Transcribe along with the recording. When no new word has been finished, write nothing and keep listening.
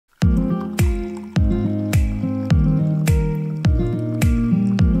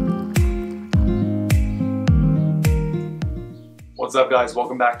What's up guys,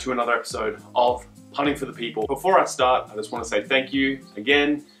 welcome back to another episode of Punting for the People. Before I start, I just want to say thank you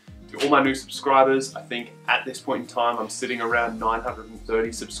again to all my new subscribers. I think at this point in time I'm sitting around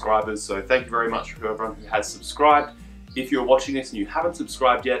 930 subscribers, so thank you very much for everyone who has subscribed. If you're watching this and you haven't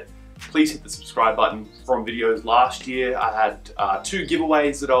subscribed yet, please hit the subscribe button. From videos last year, I had 2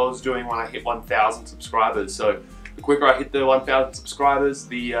 giveaways that I was doing when I hit 1,000 subscribers. So the quicker I hit the 1,000 subscribers,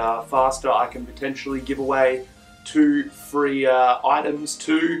 the faster I can potentially give away 2 free items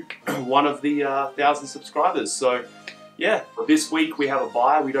to one of the 1,000 subscribers. So yeah, this week we have a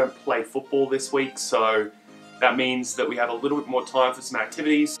bye. We don't play football this week, so that means that we have a little bit more time for some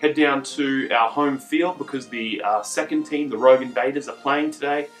activities. Head down to our home field because the second team, the Rogue Invaders, are playing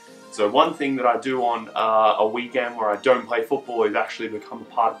today. So one thing that I do on a weekend where I don't play football is actually become a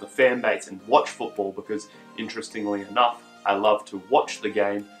part of the fan base and watch football because, interestingly enough, I love to watch the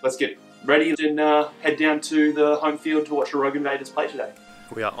game. Let's get ready and head down to the home field to watch the Rogue Invaders play today.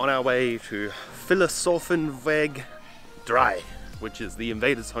 We are on our way to Philosophenweg 3, which is the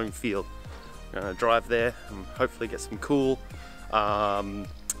Invaders' home field. We're going to drive there and hopefully get some cool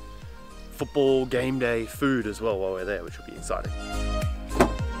football game day food as well while we're there, which will be exciting.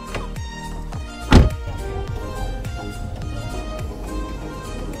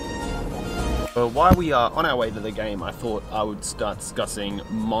 While we are on our way to the game, I thought I would start discussing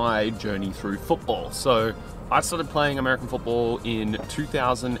my journey through football. So I started playing American football in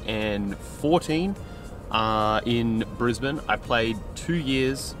 2014 in Brisbane. I played 2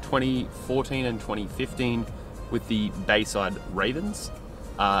 years, 2014 and 2015, with the Bayside Ravens.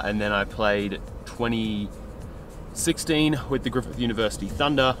 And then I played 2016 with the Griffith University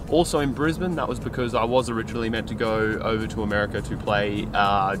Thunder, also in Brisbane. That was because I was originally meant to go over to America to play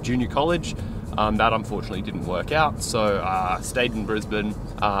junior college. That unfortunately didn't work out, so I stayed in Brisbane,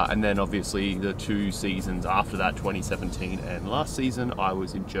 and then obviously the 2 seasons after that, 2017 and last season, I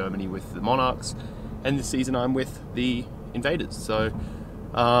was in Germany with the Monarchs, and this season I'm with the Invaders. So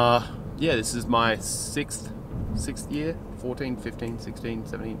yeah, this is my sixth year, 14, 15, 16,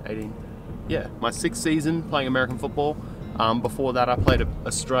 17, 18, yeah, my 6th season playing American football. Before that I played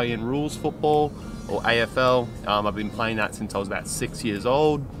Australian rules football, or AFL. I've been playing that since I was about 6 years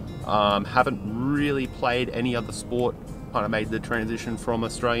old. Haven't really played any other sport. Kind of made the transition from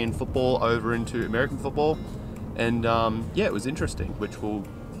Australian football over into American football, and yeah, it was interesting, which we'll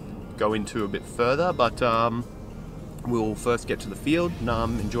go into a bit further, but we'll first get to the field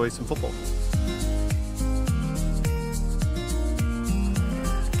and enjoy some football.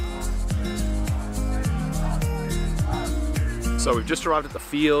 So we've just arrived at the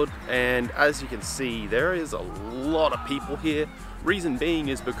field, and as you can see, there is a lot of people here. Reason being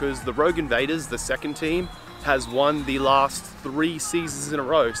is because the Rogue Invaders, the second team, has won the last 3 seasons in a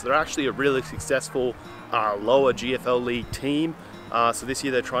row. So they're actually a really successful lower GFL League team. So this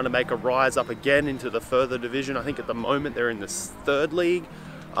year they're trying to make a rise up again into the further division. I think at the moment they're in the 3rd league.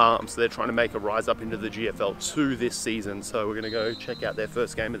 So they're trying to make a rise up into the GFL 2 this season. So we're going to go check out their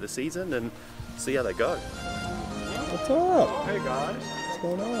first game of the season and see how they go. What's up? Hey guys. What's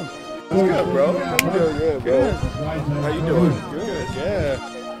going on? What's good, bro? I'm doing good, bro. How you doing? Good, yeah.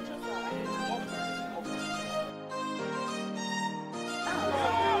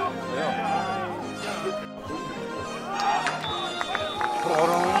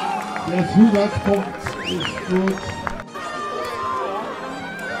 Der Zusatzpunkt ist gut.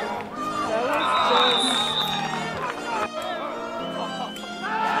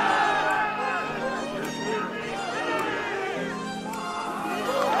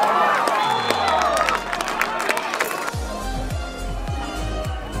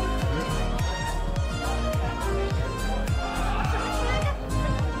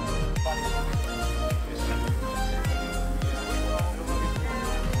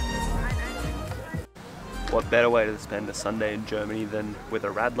 What better way to spend a Sunday in Germany than with a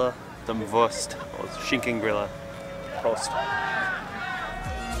Radler, some Wurst, or Schinken Grille. Prost.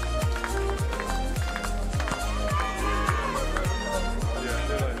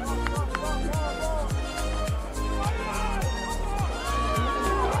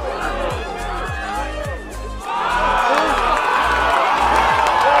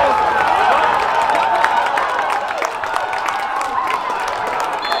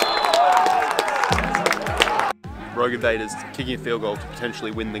 Rogue Invaders kicking a field goal to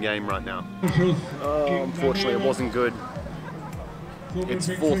potentially win the game right now. Unfortunately, it wasn't good. It's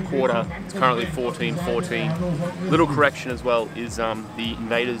 4th quarter. It's currently 14-14. Little correction as well is the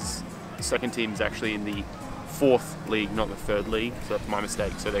Invaders' second team is actually in the 4th league, not the 3rd league. So that's my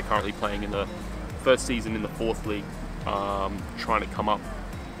mistake. So they're currently playing in the first season in the 4th league, trying to come up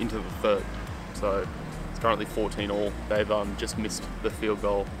into the 3rd. So it's currently 14 all. They've just missed the field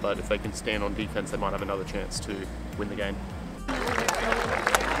goal, but if they can stand on defense, they might have another chance to win the game.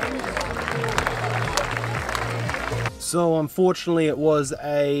 So unfortunately it was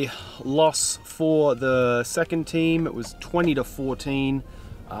a loss for the second team. It was 20-14.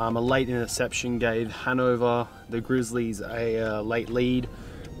 A late interception gave Hanover, the Grizzlies, a late lead.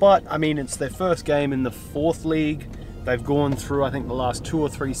 But I mean, it's their first game in the 4th league. They've gone through, I think, the last 2 or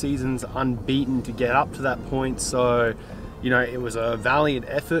 3 seasons unbeaten to get up to that point. So, you know, it was a valiant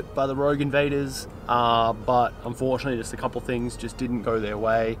effort by the Rogue Invaders. But unfortunately, just a couple things just didn't go their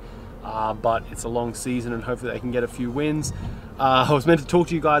way. But it's a long season and hopefully they can get a few wins. I was meant to talk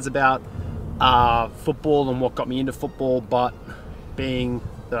to you guys about football and what got me into football, but being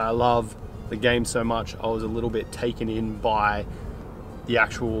that I love the game so much, I was a little bit taken in by the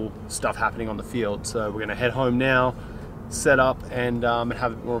actual stuff happening on the field. So we're gonna head home now, set up and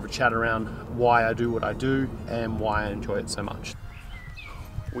have more of a chat around why I do what I do and why I enjoy it so much.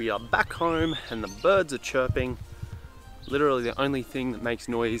 We are back home and the birds are chirping. Literally the only thing that makes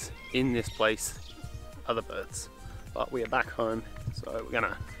noise in this place are the birds. But we are back home, so we're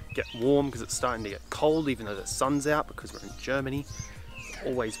gonna get warm because it's starting to get cold even though the sun's out because we're in Germany. It's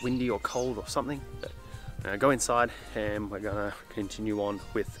always windy or cold or something. But we're gonna go inside and we're gonna continue on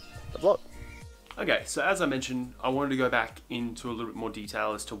with the vlog. Okay, so as I mentioned, I wanted to go back into a little bit more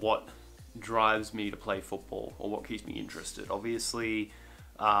detail as to what drives me to play football or what keeps me interested. Obviously,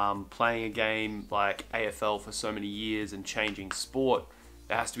 playing a game like AFL for so many years and changing sport,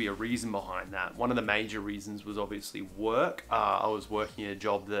 there has to be a reason behind that. One of the major reasons was obviously work. I was working a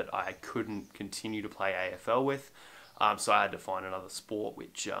job that I couldn't continue to play AFL with, so I had to find another sport,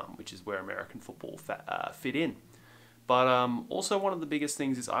 which is where American football fit in. But also one of the biggest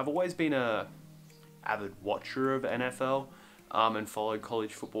things is I've always been a avid watcher of NFL and followed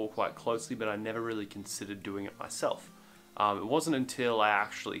college football quite closely, but I never really considered doing it myself. It wasn't until I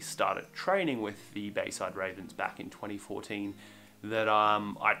actually started training with the Bayside Ravens back in 2014 that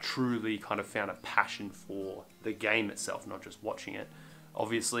I truly kind of found a passion for the game itself, not just watching it.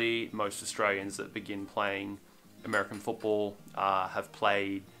 Obviously, most Australians that begin playing American football have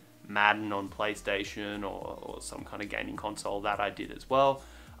played Madden on PlayStation or some kind of gaming console. That I did as well.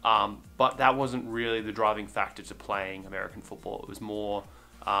 But that wasn't really the driving factor to playing American football. It was more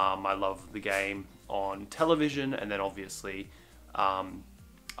I love the game on television, and then obviously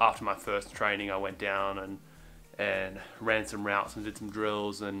after my first training I went down and ran some routes and did some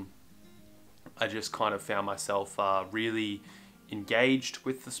drills, and I just kind of found myself really engaged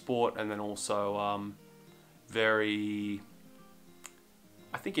with the sport, and then also very,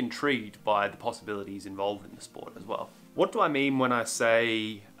 I think, intrigued by the possibilities involved in the sport as well. What do I mean when I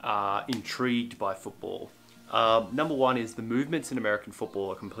say intrigued by football? Number one is the movements in American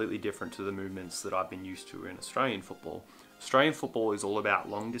football are completely different to the movements that I've been used to in Australian football. Australian football is all about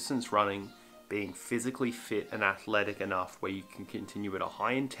long distance running, being physically fit and athletic enough where you can continue at a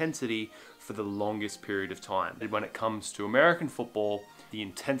high intensity for the longest period of time. And when it comes to American football, the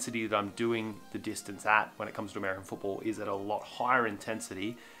intensity that I'm doing the distance at when it comes to American football is at a lot higher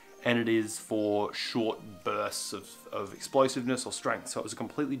intensity, and it is for short bursts of explosiveness or strength. So it was a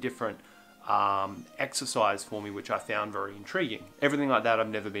completely different exercise for me, which I found very intriguing. Everything like that I've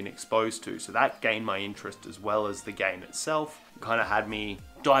never been exposed to, so that gained my interest as well as the game itself. It kind of had me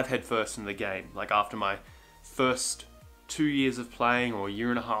dive headfirst in the game. Like after my first 2 years of playing, or a year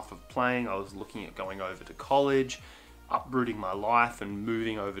and a half of playing, I was looking at going over to college, uprooting my life and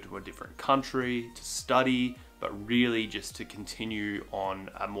moving over to a different country to study, but really just to continue on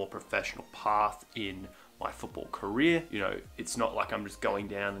a more professional path in my football career. You know, it's not like I'm just going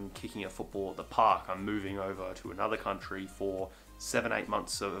down and kicking a football at the park. I'm moving over to another country for 7-8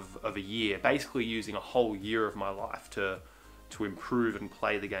 months of a year, basically using a whole year of my life to improve and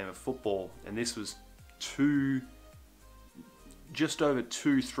play the game of football. And this was just over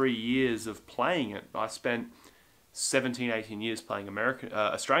 2-3 years of playing it. I spent 17-18 years playing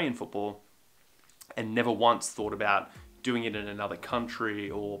Australian football and never once thought about doing it in another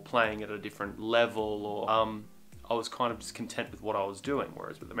country or playing at a different level, or I was kind of just content with what I was doing.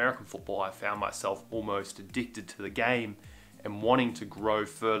 Whereas with American football, I found myself almost addicted to the game and wanting to grow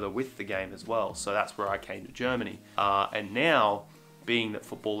further with the game as well. So that's where I came to Germany. And now, being that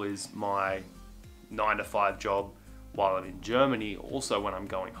football is my 9-to-5 job while I'm in Germany, also when I'm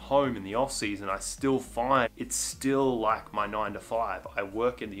going home in the off season, I still find it's still like my 9-to-5. I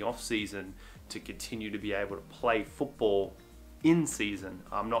work in the off season to continue to be able to play football in season.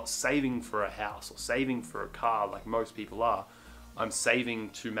 I'm not saving for a house or saving for a car like most people are. I'm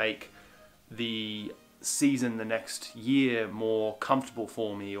saving to make the season, the next year, more comfortable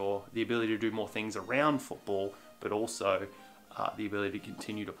for me, or the ability to do more things around football, but also the ability to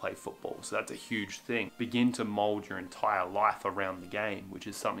continue to play football. So that's a huge thing. Begin to mold your entire life around the game, which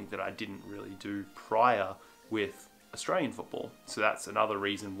is something that I didn't really do prior with Australian football. So that's another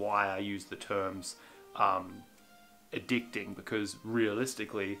reason why I use the terms addicting, because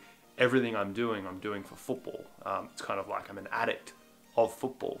realistically, everything I'm doing for football. It's kind of like I'm an addict of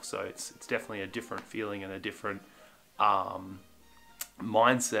football. So it's definitely a different feeling and a different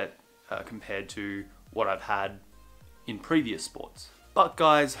mindset compared to what I've had in previous sports. But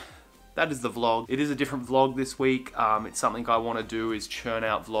guys, that is the vlog. It is a different vlog this week. It's something I want to do, is churn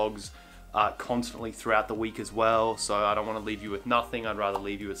out vlogs constantly throughout the week as well. So I don't want to leave you with nothing. I'd rather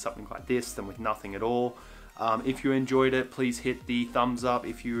leave you with something like this than with nothing at all. If you enjoyed it, please hit the thumbs up.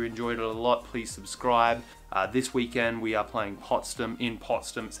 If you enjoyed it a lot, please subscribe. This weekend we are playing Potsdam in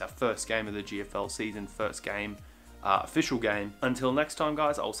Potsdam. It's our first game of the GFL season, first game, official game. Until next time,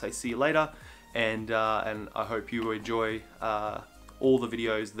 guys, I'll say see you later. And I hope you enjoy all the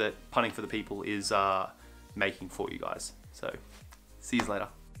videos that Punting for the People is making for you guys. So, see you later.